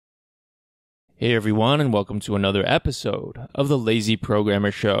Hey everyone, and welcome to another episode of the Lazy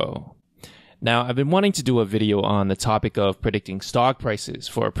Programmer Show. Now, I've been wanting to do a video on the topic of predicting stock prices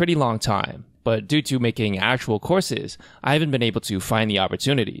for a pretty long time, but due to making actual courses, I haven't been able to find the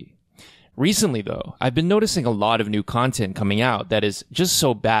opportunity. Recently though, I've been noticing a lot of new content coming out that is just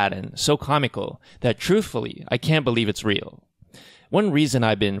so bad and so comical that truthfully, I can't believe it's real. One reason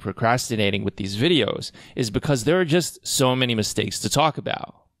I've been procrastinating with these videos is because there are just so many mistakes to talk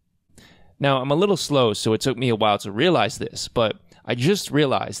about. Now, I'm a little slow, so it took me a while to realize this, but I just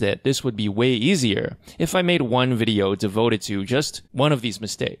realized that this would be way easier if I made one video devoted to just one of these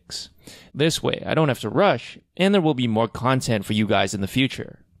mistakes. This way, I don't have to rush, and there will be more content for you guys in the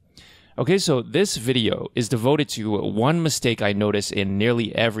future. Okay, so this video is devoted to one mistake I notice in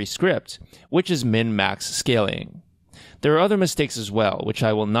nearly every script, which is min-max scaling. There are other mistakes as well, which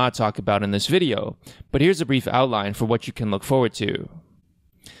I will not talk about in this video, but here's a brief outline for what you can look forward to.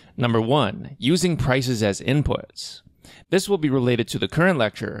 Number 1, using prices as inputs. This will be related to the current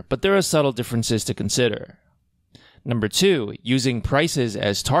lecture, but there are subtle differences to consider. Number 2, using prices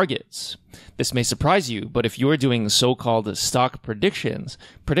as targets. This may surprise you, but if you are doing so-called stock predictions,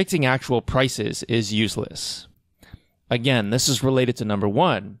 predicting actual prices is useless. Again, this is related to number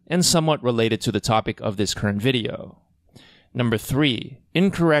 1, and somewhat related to the topic of this current video. Number 3,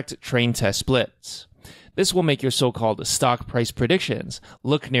 incorrect train test splits. This will make your so-called stock price predictions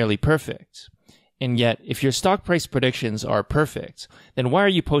look nearly perfect. And yet, if your stock price predictions are perfect, then why are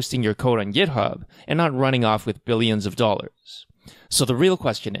you posting your code on GitHub and not running off with billions of dollars? So the real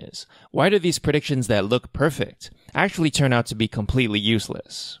question is, why do these predictions that look perfect actually turn out to be completely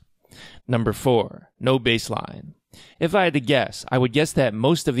useless? Number 4, no baseline. If I had to guess, I would guess that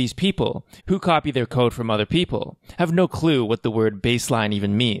most of these people who copy their code from other people have no clue what the word baseline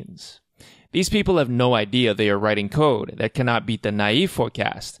even means. These people have no idea they are writing code that cannot beat the naive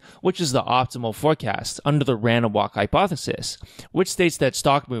forecast, which is the optimal forecast under the random walk hypothesis, which states that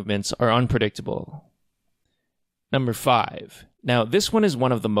stock movements are unpredictable. Number 5. Now, this one is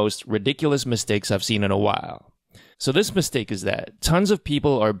one of the most ridiculous mistakes I've seen in a while. So this mistake is that tons of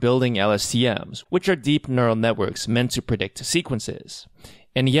people are building LSTMs, which are deep neural networks meant to predict sequences.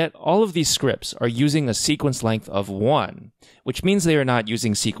 And yet, all of these scripts are using a sequence length of 1, which means they are not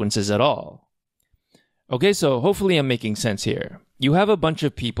using sequences at all. Okay, so hopefully I'm making sense here. You have a bunch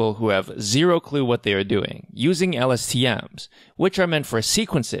of people who have zero clue what they are doing, using LSTMs, which are meant for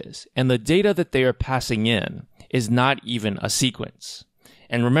sequences, and the data that they are passing in is not even a sequence.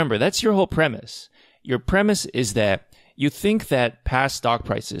 And remember, that's your whole premise. Your premise is that you think that past stock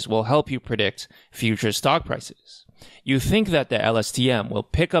prices will help you predict future stock prices. You think that the LSTM will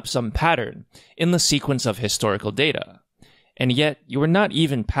pick up some pattern in the sequence of historical data, and yet you are not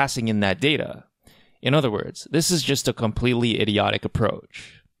even passing in that data. In other words, this is just a completely idiotic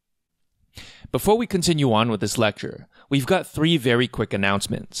approach. Before we continue on with this lecture, we've got 3 very quick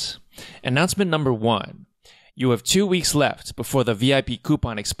announcements. Announcement number 1. You have 2 weeks left before the VIP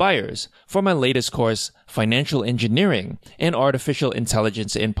coupon expires for my latest course, Financial Engineering and Artificial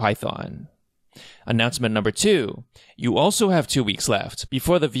Intelligence in Python. Announcement number 2, you also have 2 weeks left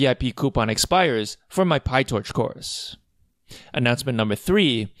before the VIP coupon expires for my PyTorch course. Announcement number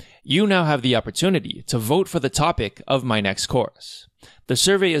 3, you now have the opportunity to vote for the topic of my next course. The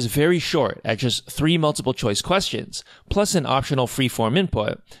survey is very short at just 3 multiple choice questions, plus an optional free-form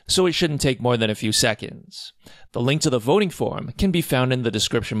input, so it shouldn't take more than a few seconds. The link to the voting form can be found in the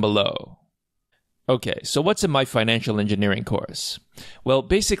description below. Okay, so what's in my financial engineering course? Well,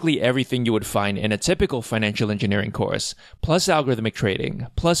 basically everything you would find in a typical financial engineering course, plus algorithmic trading,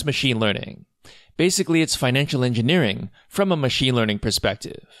 plus machine learning. Basically, it's financial engineering from a machine learning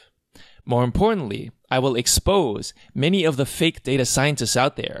perspective. More importantly, I will expose many of the fake data scientists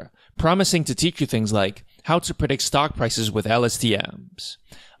out there, promising to teach you things like how to predict stock prices with LSTMs.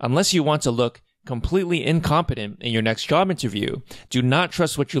 Unless you want to look completely incompetent in your next job interview, do not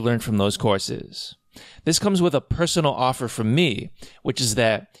trust what you learned from those courses. This comes with a personal offer from me, which is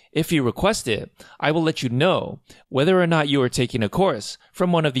that if you request it, I will let you know whether or not you are taking a course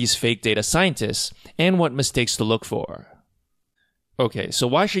from one of these fake data scientists and what mistakes to look for. Okay, so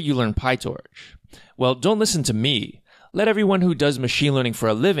why should you learn PyTorch? Well, don't listen to me. Let everyone who does machine learning for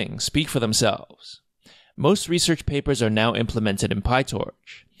a living speak for themselves. Most research papers are now implemented in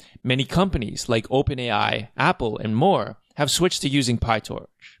PyTorch. Many companies like OpenAI, Apple, and more have switched to using PyTorch.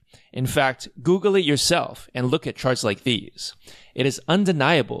 In fact, Google it yourself and look at charts like these. It is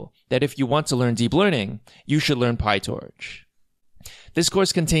undeniable that if you want to learn deep learning, you should learn PyTorch. This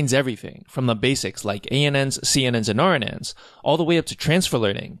course contains everything from the basics like ANNs, CNNs, and RNNs, all the way up to transfer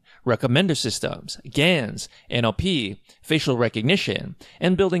learning, recommender systems, GANs, NLP, facial recognition,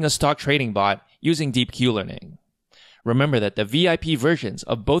 and building a stock trading bot using deep Q-learning. Remember that the VIP versions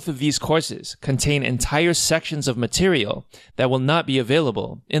of both of these courses contain entire sections of material that will not be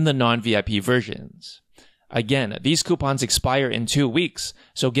available in the non-VIP versions. Again, these coupons expire in 2 weeks,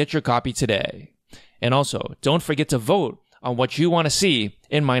 so get your copy today. And also, don't forget to vote on what you want to see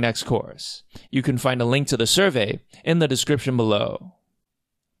in my next course. You can find a link to the survey in the description below.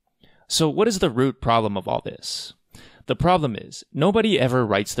 So what is the root problem of all this? The problem is, nobody ever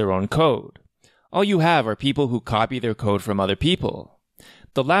writes their own code. All you have are people who copy their code from other people.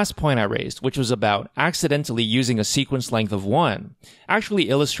 The last point I raised, which was about accidentally using a sequence length of 1, actually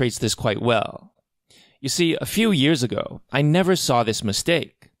illustrates this quite well. You see, a few years ago, I never saw this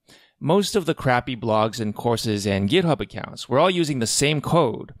mistake. Most of the crappy blogs and courses and GitHub accounts were all using the same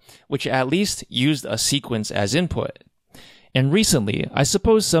code, which at least used a sequence as input. And recently, I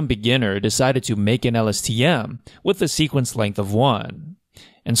suppose some beginner decided to make an LSTM with a sequence length of 1.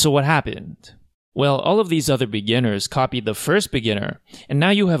 And so what happened? Well, all of these other beginners copied the first beginner, and now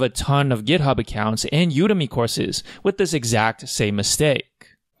you have a ton of GitHub accounts and Udemy courses with this exact same mistake.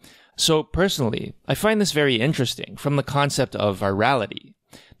 So personally, I find this very interesting from the concept of virality.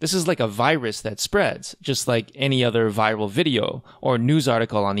 This is like a virus that spreads, just like any other viral video or news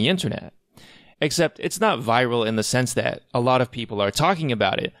article on the internet. Except it's not viral in the sense that a lot of people are talking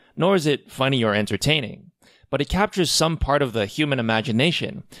about it, nor is it funny or entertaining. But it captures some part of the human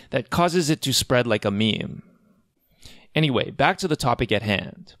imagination that causes it to spread like a meme. Anyway, back to the topic at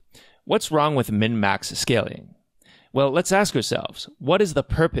hand. What's wrong with min-max scaling? Well, let's ask ourselves, what is the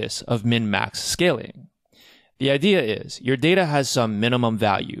purpose of min-max scaling? The idea is, your data has some minimum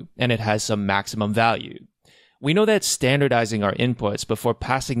value, and it has some maximum value. We know that standardizing our inputs before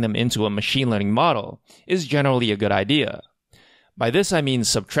passing them into a machine learning model is generally a good idea. By this I mean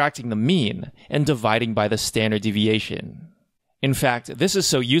subtracting the mean and dividing by the standard deviation. In fact, this is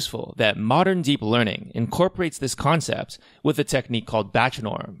so useful that modern deep learning incorporates this concept with a technique called batch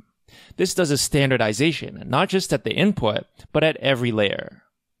norm. This does a standardization, not just at the input, but at every layer.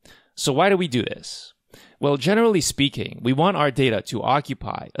 So why do we do this? Well, generally speaking, we want our data to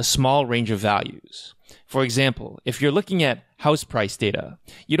occupy a small range of values. For example, if you're looking at house price data,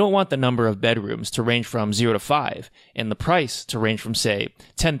 you don't want the number of bedrooms to range from 0 to 5 and the price to range from, say,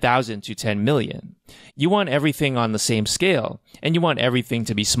 10,000 to 10 million. You want everything on the same scale, and you want everything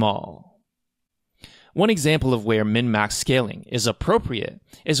to be small. One example of where min-max scaling is appropriate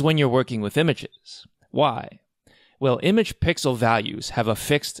is when you're working with images. Why? Well, image pixel values have a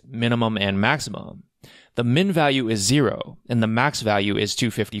fixed minimum and maximum. The min value is 0, and the max value is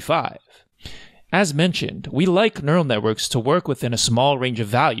 255. As mentioned, we like neural networks to work within a small range of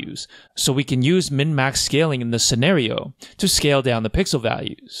values, so we can use min-max scaling in this scenario to scale down the pixel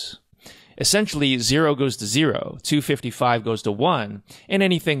values. Essentially, 0 goes to 0, 255 goes to 1, and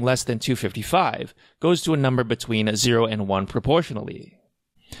anything less than 255 goes to a number between 0 and 1 proportionally.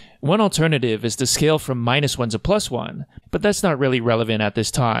 One alternative is to scale from -1 to +1, but that's not really relevant at this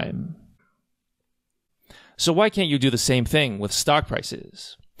time. So why can't you do the same thing with stock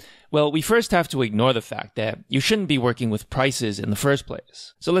prices? Well, we first have to ignore the fact that you shouldn't be working with prices in the first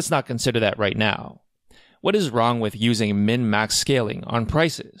place, so let's not consider that right now. What is wrong with using min-max scaling on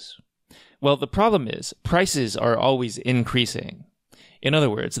prices? Well, the problem is, prices are always increasing. In other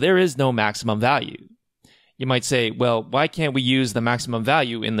words, there is no maximum value. You might say, well, why can't we use the maximum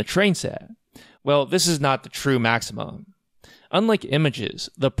value in the train set? Well, this is not the true maximum. Unlike images,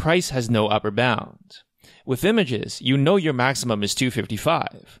 the price has no upper bound. With images, you know your maximum is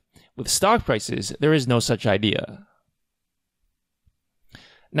 255. With stock prices, there is no such idea.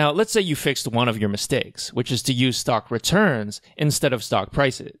 Now, let's say you fixed one of your mistakes, which is to use stock returns instead of stock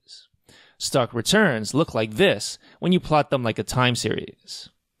prices. Stock returns look like this when you plot them like a time series.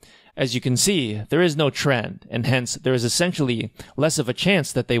 As you can see, there is no trend, and hence there is essentially less of a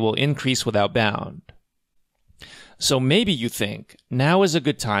chance that they will increase without bound. So maybe you think, now is a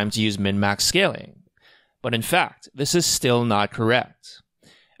good time to use min-max scaling. But in fact, this is still not correct.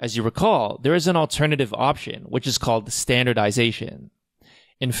 As you recall, there is an alternative option, which is called standardization.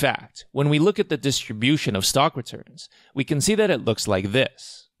 In fact, when we look at the distribution of stock returns, we can see that it looks like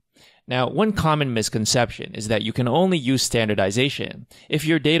this. Now, one common misconception is that you can only use standardization if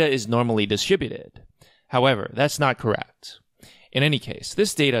your data is normally distributed. However, that's not correct. In any case,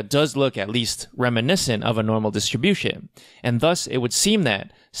 this data does look at least reminiscent of a normal distribution, and thus it would seem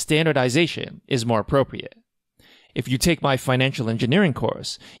that standardization is more appropriate. If you take my financial engineering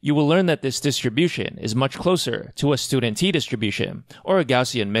course, you will learn that this distribution is much closer to a student t-distribution or a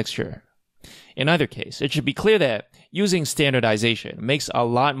Gaussian mixture. In either case, it should be clear that using standardization makes a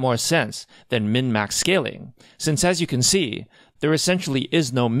lot more sense than min-max scaling, since as you can see, there essentially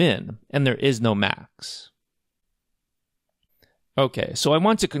is no min and there is no max. Okay, so I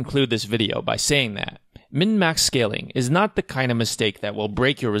want to conclude this video by saying that min-max scaling is not the kind of mistake that will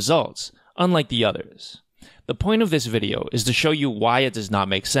break your results, unlike the others. The point of this video is to show you why it does not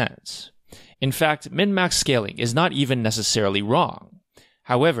make sense. In fact, min-max scaling is not even necessarily wrong.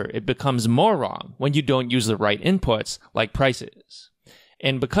 However, it becomes more wrong when you don't use the right inputs, like prices.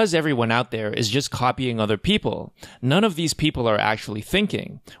 And because everyone out there is just copying other people, none of these people are actually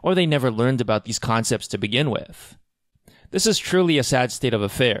thinking, or they never learned about these concepts to begin with. This is truly a sad state of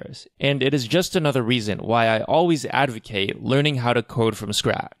affairs, and it is just another reason why I always advocate learning how to code from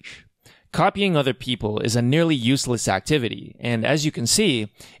scratch. Copying other people is a nearly useless activity, and as you can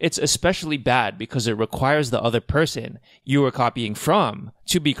see, it's especially bad because it requires the other person you are copying from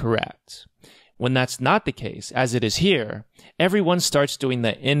to be correct. When that's not the case, as it is here, everyone starts doing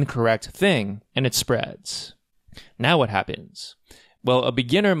the incorrect thing, and it spreads. Now what happens? Well, a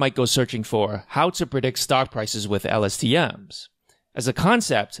beginner might go searching for how to predict stock prices with LSTMs. As a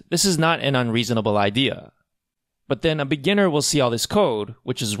concept, this is not an unreasonable idea. But then a beginner will see all this code,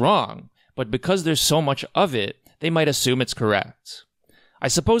 which is wrong, but because there's so much of it, they might assume it's correct. I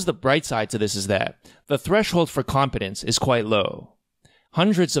suppose the bright side to this is that the threshold for competence is quite low.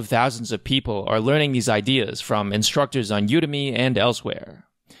 Hundreds of thousands of people are learning these ideas from instructors on Udemy and elsewhere.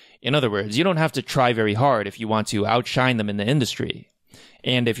 In other words, you don't have to try very hard if you want to outshine them in the industry.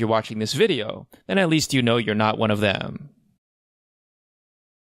 And if you're watching this video, then at least you know you're not one of them.